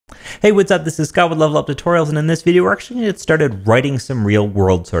Hey, what's up? This is Scott with Level Up Tutorials, and in this video, we're actually going to get started writing some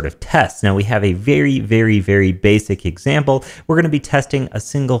real-world sort of tests. Now, we have a very basic example. We're going to be testing a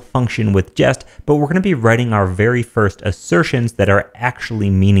single function with Jest, but we're going to be writing our very first assertions that are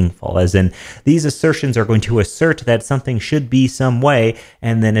actually meaningful, as in these assertions are going to assert that something should be some way,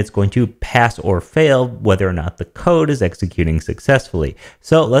 and then it's going to pass or fail whether or not the code is executing successfully.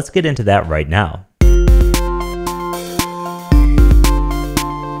 So let's get into that right now.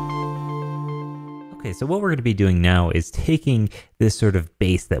 Okay, so what we're going to be doing now is taking this sort of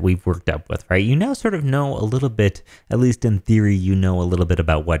base that we've worked up with, right? You now sort of know a little bit, at least in theory, you know a little bit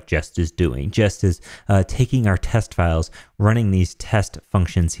about what Jest is doing. Jest is taking our test files, running these test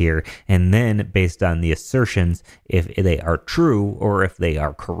functions here, and then based on the assertions, if they are true or if they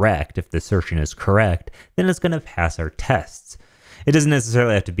are correct, if the assertion is correct, then it's going to pass our tests. It doesn't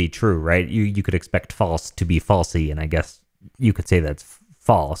necessarily have to be true, right? You could expect false to be falsy, and I guess you could say that's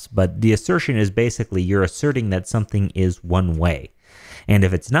false, but the assertion is basically you're asserting that something is one way. And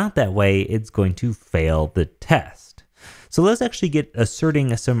if it's not that way, it's going to fail the test. So let's actually get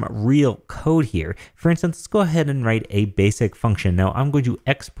asserting some real code here. For instance, let's go ahead and write a basic function. Now I'm going to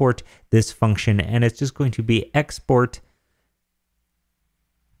export this function, and it's just going to be export.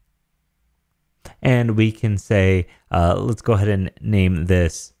 And we can say, let's go ahead and name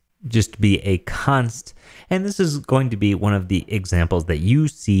this just be a const. And this is going to be one of the examples that you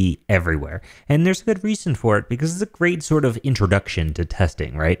see everywhere. And there's a good reason for it because it's a great sort of introduction to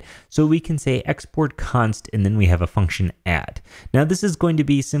testing, right? So we can say export const, and then we have a function add. Now this is going to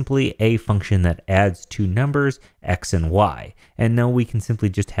be simply a function that adds two numbers, x and y. And now we can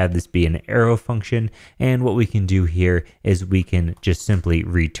simply just have this be an arrow function. And what we can do here is we can just simply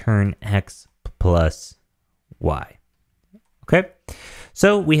return x plus y. Okay.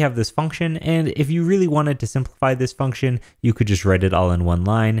 So we have this function, and if you really wanted to simplify this function, you could just write it all in one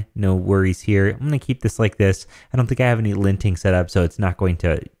line. No worries here. I'm going to keep this like this. I don't think I have any linting set up, so it's not going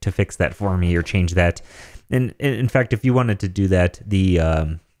to fix that for me or change that. And in fact, if you wanted to do that,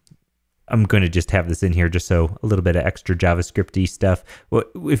 I'm going to just have this in here just so a little bit of extra JavaScript-y stuff.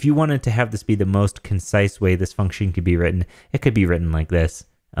 If you wanted to have this be the most concise way this function could be written, it could be written like this.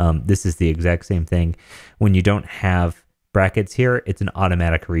 This is the exact same thing. When you don't have brackets here, it's an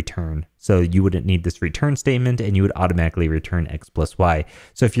automatic return. So you wouldn't need this return statement, and you would automatically return x plus y.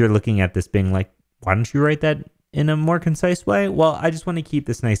 So if you're looking at this being like, why don't you write that in a more concise way? Well, I just want to keep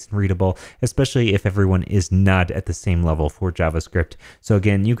this nice and readable, especially if everyone is not at the same level for JavaScript. So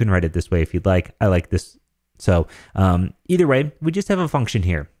again, you can write it this way if you'd like. I like this. So either way, we just have a function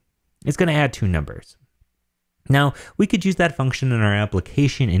here. It's going to add two numbers. Now, we could use that function in our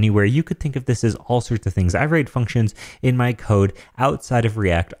application anywhere. You could think of this as all sorts of things. I write functions in my code outside of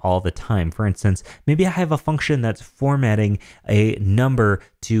React all the time. For instance, maybe I have a function that's formatting a number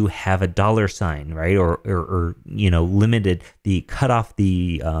to have a $sign, right? Or you know, limited the cut off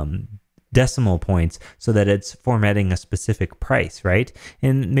the decimal points so that it's formatting a specific price, right?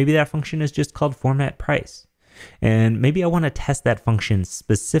 And maybe that function is just called format price. And maybe I want to test that function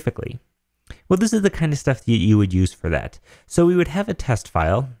specifically. Well, this is the kind of stuff that you would use for that. So we would have a test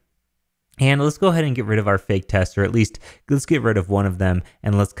file, and let's go ahead and get rid of our fake tests, or at least let's get rid of one of them,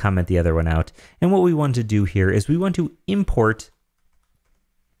 and let's comment the other one out. And what we want to do here is we want to import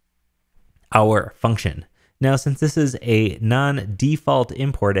our function. Now, since this is a non-default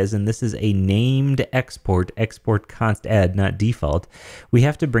import, as in this is a named export const add, not default, we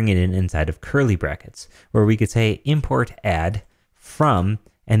have to bring it in inside of curly brackets, where we could say import add from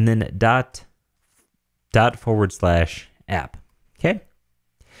and then dot / app, okay?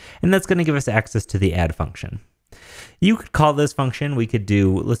 And that's going to give us access to the add function. You could call this function,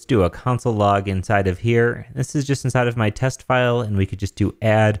 let's do a console log inside of here. This is just inside of my test file, and we could just do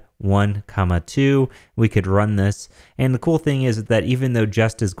add 1, 2. We could run this. And the cool thing is that even though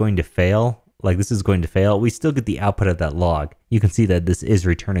Jest is going to fail, like this is going to fail, we still get the output of that log. You can see that this is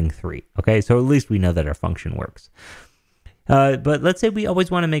returning 3, okay? So at least we know that our function works. But let's say we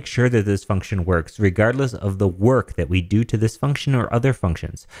always want to make sure that this function works, regardless of the work that we do to this function or other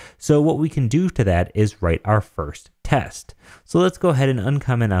functions. So what we can do to that is write our first test. So let's go ahead and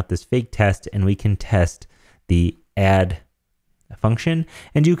uncomment out this fake test, and we can test the add function.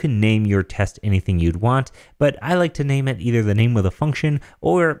 And you can name your test anything you'd want, but I like to name it either the name of the function,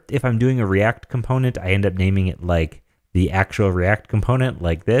 or if I'm doing a React component, I end up naming it like the actual React component,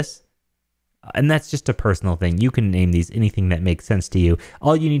 like this. And that's just a personal thing. You can name these anything that makes sense to you.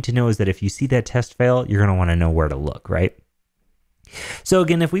 All you need to know is that if you see that test fail, you're going to want to know where to look, right? So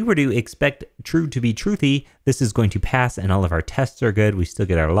again, if we were to expect true to be truthy, this is going to pass and all of our tests are good. We still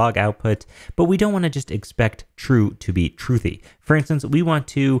get our log output, but we don't want to just expect true to be truthy. For instance, we want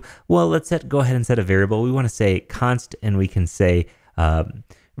to, well, go ahead and set a variable. We want to say const, and we can say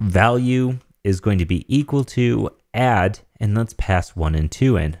value is going to be equal to add, and let's pass 1 and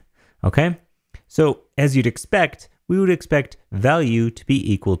 2 in. Okay. So as you'd expect, we would expect value to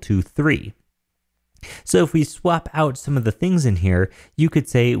be equal to 3. So if we swap out some of the things in here, you could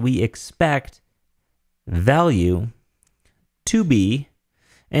say we expect value to be,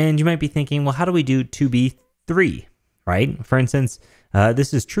 and you might be thinking, well, how do we do to be 3, right? For instance,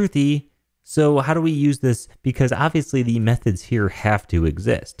 this is truthy, so how do we use this? Because obviously the methods here have to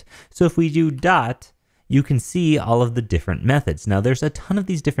exist. So if we do dot, you can see all of the different methods. Now there's a ton of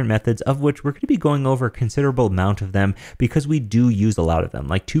these different methods, of which we're going to be going over a considerable amount of them because we do use a lot of them,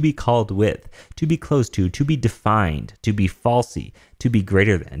 like to be called with, to be close to be defined, to be falsy, to be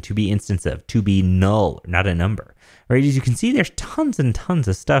greater than, to be instance of, to be null, not a number, right? As you can see, there's tons and tons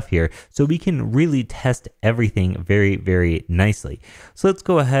of stuff here, so we can really test everything very, very nicely. So let's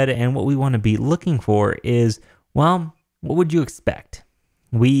go ahead, and what we want to be looking for is, well, what would you expect?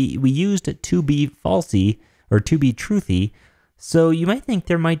 We used to be falsy or to be truthy, so you might think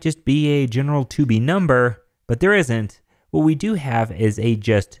there might just be a general to be number, but there isn't. What we do have is a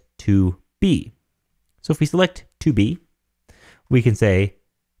just to be. So if we select to be, we can say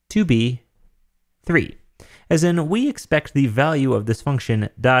to be 3, as in we expect the value of this function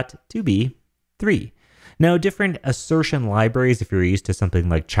dot to be 3. Now, different assertion libraries, if you're used to something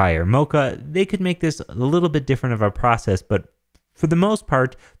like Chai or Mocha, they could make this a little bit different of a process, but for the most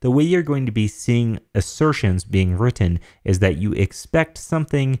part, the way you're going to be seeing assertions being written is that you expect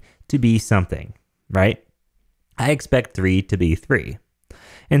something to be something, right? I expect 3 to be 3.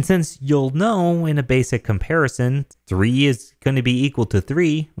 And since you'll know in a basic comparison, 3 is going to be equal to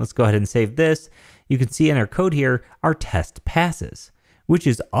 3, let's go ahead and save this. You can see in our code here, our test passes, which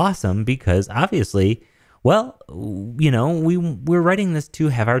is awesome because obviously, well, you know, we're writing this to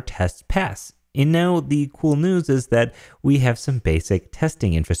have our tests pass. And now the cool news is that we have some basic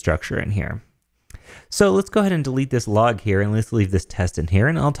testing infrastructure in here. So let's go ahead and delete this log here, and let's leave this test in here,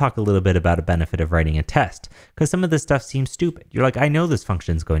 and I'll talk a little bit about a benefit of writing a test, because some of this stuff seems stupid. You're like, I know this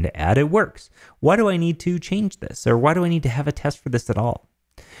function is going to add, it works. Why do I need to change this? Or why do I need to have a test for this at all?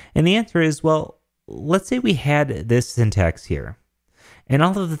 And the answer is, well, let's say we had this syntax here, and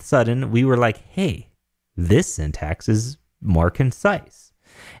all of a sudden we were like, hey, this syntax is more concise.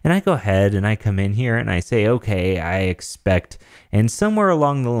 And I go ahead and I come in here and I say, okay, I expect, and somewhere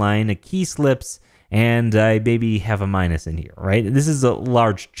along the line, a key slips and I maybe have a minus in here, right? This is a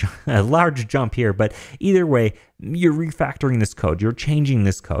large jump here, but either way, you're refactoring this code, you're changing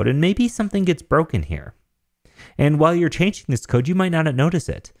this code, and maybe something gets broken here. And while you're changing this code, you might not notice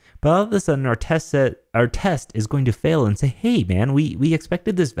it. But all of a sudden, our test is going to fail and say, hey, man, we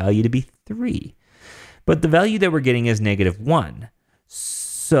expected this value to be 3. But the value that we're getting is -1.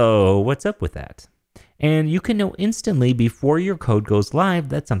 So what's up with that? And you can know instantly before your code goes live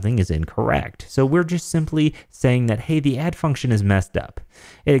that something is incorrect. So we're just simply saying that, hey, the add function is messed up.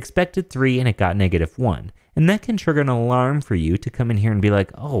 It expected 3 and it got -1. And that can trigger an alarm for you to come in here and be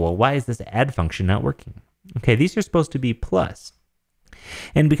like, oh, well, why is this add function not working? Okay, these are supposed to be plus.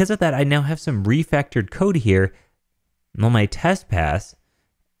 And because of that, I now have some refactored code here on my test pass,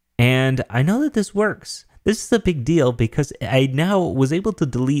 and I know that this works. This is a big deal because I now was able to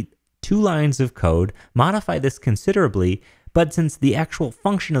delete 2 lines of code, modify this considerably, but since the actual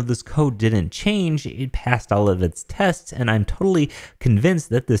function of this code didn't change, it passed all of its tests, and I'm totally convinced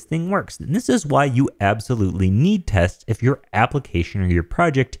that this thing works. And this is why you absolutely need tests if your application or your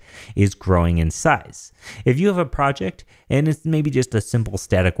project is growing in size. If you have a project and it's maybe just a simple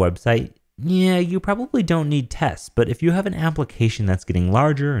static website, yeah, you probably don't need tests. But if you have an application that's getting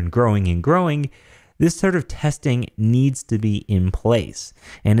larger and growing, this sort of testing needs to be in place,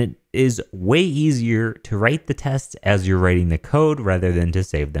 and it is way easier to write the tests as you're writing the code rather than to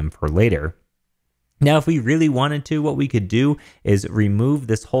save them for later. Now, if we really wanted to, what we could do is remove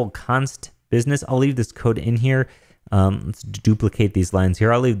this whole const business. I'll leave this code in here. Let's duplicate these lines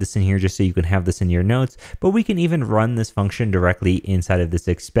here. I'll leave this in here just so you can have this in your notes, but we can even run this function directly inside of this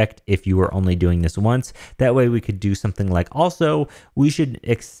expect if you were only doing this once. That way we could do something like, also, we should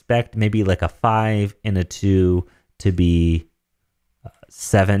expect maybe like a 5 and a 2 to be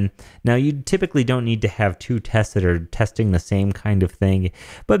 7. Now, you typically don't need to have 2 tests that are testing the same kind of thing,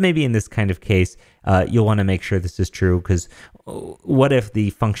 but maybe in this kind of case, you'll want to make sure this is true, because what if the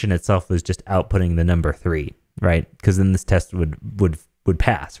function itself was just outputting the number 3? Right? Because then this test would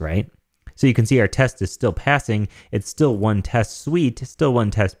pass, right? So you can see our test is still passing. It's still one test suite, still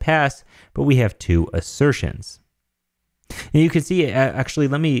one test pass, but we have two assertions. And you can see, actually,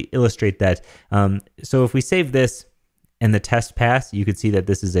 let me illustrate that. So if we save this and the test pass, you could see that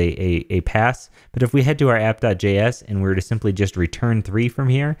this is a pass. But if we head to our app.js and we were to simply just return 3 from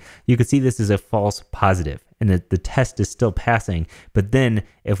here, you could see this is a false positive and that the test is still passing. But then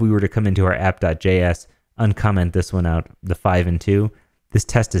if we were to come into our app.js, uncomment this one out, the 5 and 2, this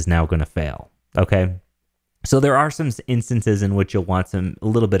test is now going to fail. Okay. So there are some instances in which you'll want a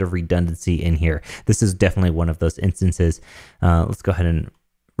little bit of redundancy in here. This is definitely one of those instances. Let's go ahead and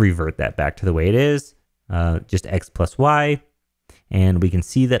revert that back to the way it is. Just x plus y, and we can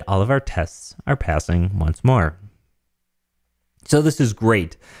see that all of our tests are passing once more. So this is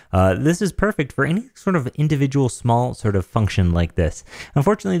great. This is perfect for any sort of individual small sort of function like this.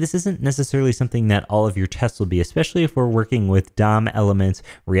 Unfortunately, this isn't necessarily something that all of your tests will be, especially if we're working with DOM elements,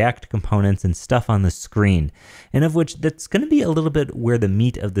 React components, and stuff on the screen, and of which that's going to be a little bit where the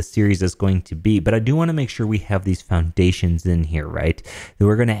meat of the series is going to be. But I do want to make sure we have these foundations in here, right? That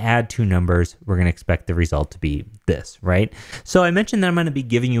we're going to add two numbers. We're going to expect the result to be this, right? So I mentioned that I'm going to be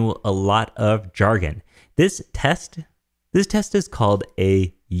giving you a lot of jargon. This test is called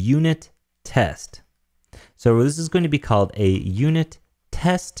a unit test. So this is going to be called a unit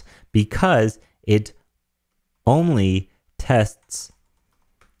test because it only tests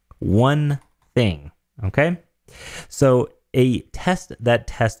one thing, okay? So a test that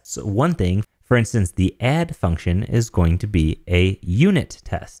tests one thing, for instance, the add function is going to be a unit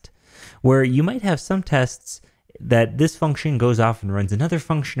test, where you might have some tests that this function goes off and runs another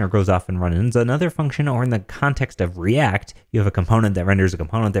function or goes off and runs another function, or in the context of React, you have a component that renders a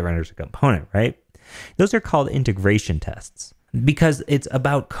component that renders a component, right? Those are called integration tests because it's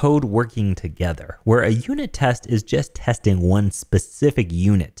about code working together, where a unit test is just testing one specific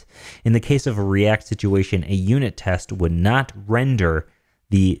unit. In the case of a React situation, a unit test would not render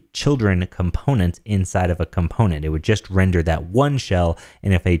the children component inside of a component. It would just render that one shell,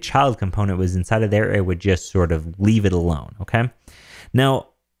 and if a child component was inside of there, it would just sort of leave it alone, okay? Now,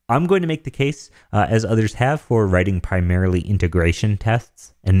 I'm going to make the case, as others have, for writing primarily integration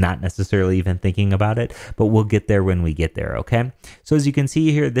tests and not necessarily even thinking about it, but we'll get there when we get there, okay? So as you can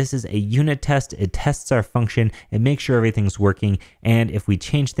see here, this is a unit test. It tests our function, it makes sure everything's working, and if we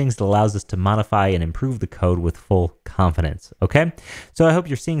change things, it allows us to modify and improve the code with full confidence, okay? So I hope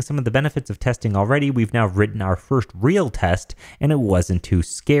you're seeing some of the benefits of testing already. We've now written our first real test, and it wasn't too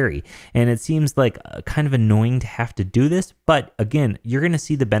scary. And it seems like kind of annoying to have to do this, but again, you're gonna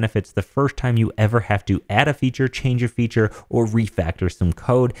see the benefits the first time you ever have to add a feature, change a feature, or refactor some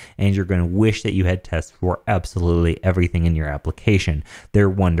code, and you're going to wish that you had tests for absolutely everything in your application. They're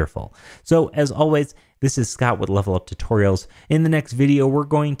wonderful. So as always, this is Scott with Level Up Tutorials. In the next video, we're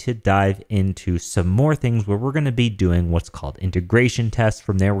going to dive into some more things where we're going to be doing what's called integration tests.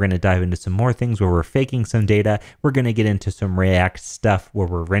 From there, we're going to dive into some more things where we're faking some data. We're going to get into some React stuff where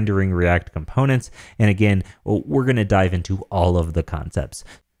we're rendering React components. And again, we're going to dive into all of the concepts.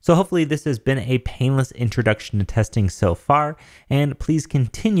 So hopefully this has been a painless introduction to testing so far, and please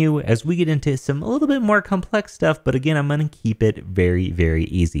continue as we get into some a little bit more complex stuff, but again, I'm going to keep it very, very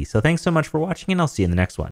easy. So thanks so much for watching, and I'll see you in the next one.